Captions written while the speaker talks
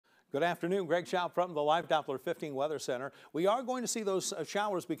Good afternoon. Greg Schaub from the Live Doppler 15 Weather Center. We are going to see those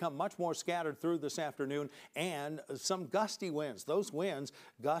showers become much more scattered through this afternoon and some gusty winds. Those winds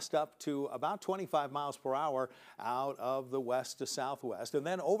gust up to about 25 miles per hour out of the west to southwest. And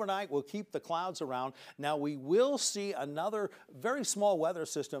then overnight we'll keep the clouds around. Now we will see another very small weather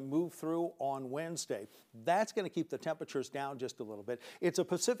system move through on Wednesday. That's going to keep the temperatures down just a little bit. It's a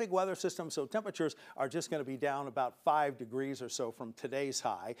Pacific weather system, so temperatures are just going to be down about 5 degrees or so from today's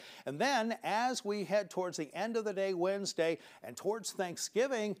high. And then as we head towards the end of the day Wednesday and towards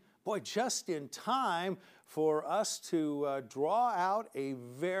Thanksgiving, boy, just in time for us to draw out a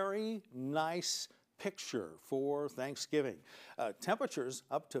very nice picture for Thanksgiving. Temperatures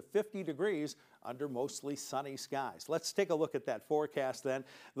up to 50 degrees under mostly sunny skies. Let's take a look at that forecast then.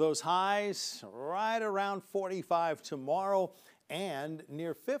 Those highs right around 45 tomorrow and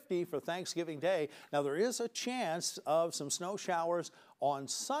near 50 for Thanksgiving Day. Now there is a chance of some snow showers on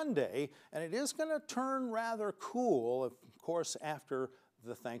Sunday, and it is going to turn rather cool, of course, after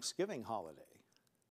the Thanksgiving holiday.